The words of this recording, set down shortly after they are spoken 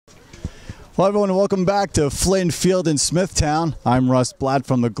Hello everyone and welcome back to Flynn Field in Smithtown. I'm Russ Blatt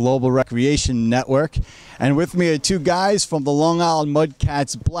from the Global Recreation Network, and with me are two guys from the Long Island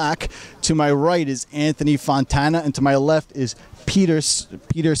Mudcats Black. To my right is Anthony Fontana and to my left is Peter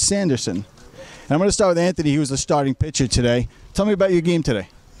Sanderson. And I'm going to start with Anthony. He was the starting pitcher today. Tell me about your game today.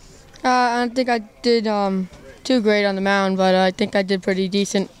 I don't think I did too great on the mound, but I think I did pretty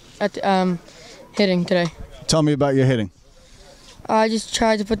decent at hitting today. Tell me about your hitting. I just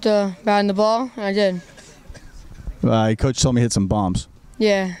tried to put the bat in the ball, and I did. Coach told me hit some bombs.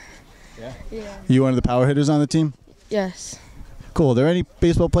 Yeah. Yeah. You one of the power hitters on the team? Yes. Cool. Are there any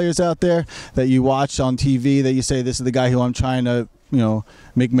baseball players out there that you watch on TV that you say, this is the guy who I'm trying to,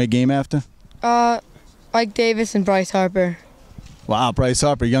 make my game after? Mike Davis and Bryce Harper. Wow, Bryce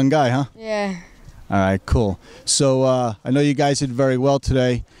Harper, young guy, huh? Yeah. All right, cool. So I know you guys did very well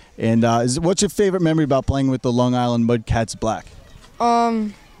today. And what's your favorite memory about playing with the Long Island Mudcats Black?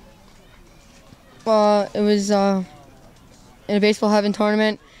 It was in a Baseball Heaven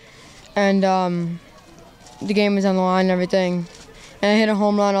tournament, and the game was on the line and everything. And I hit a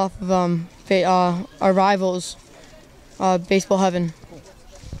home run off of our rivals, Baseball Heaven.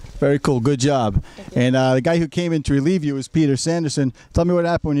 Very cool. Good job. And the guy who came in to relieve you was Peter Sanderson. Tell me what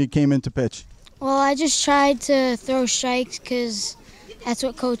happened when you came in to pitch. Well, I just tried to throw strikes because that's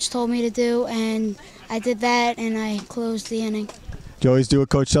what Coach told me to do, and I did that, and I closed the inning. Do you always do what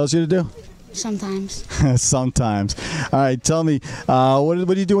Coach tells you to do? Sometimes. Sometimes. All right, tell me, what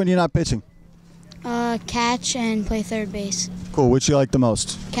do you do when you're not pitching? Catch and play third base. Cool. Which you like the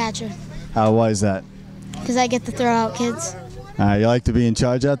most? Catcher. Why is that? Because I get to throw out kids. You like to be in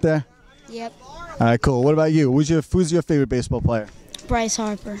charge out there? Yep. All right, cool. What about you? Who's your favorite baseball player? Bryce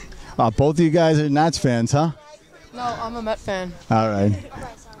Harper. Both of you guys are Nats fans, huh? No, I'm a Met fan. All right.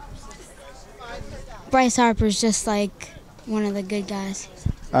 Bryce Harper's just like one of the good guys.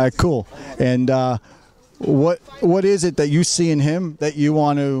 All right, cool. And what is it that you see in him that you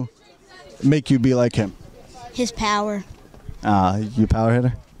want to make you be like him? His power. You power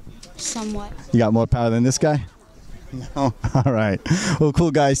hitter? Somewhat. You got more power than this guy? No? All right. Well,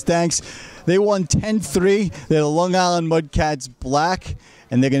 cool, guys. Thanks. They won 10-3. They're the Long Island Mudcats Black,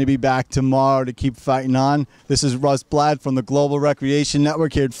 and they're going to be back tomorrow to keep fighting on. This is Russ Blatt from the Global Recreation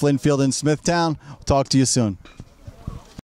Network here at Flynn Field in Smithtown. We'll talk to you soon.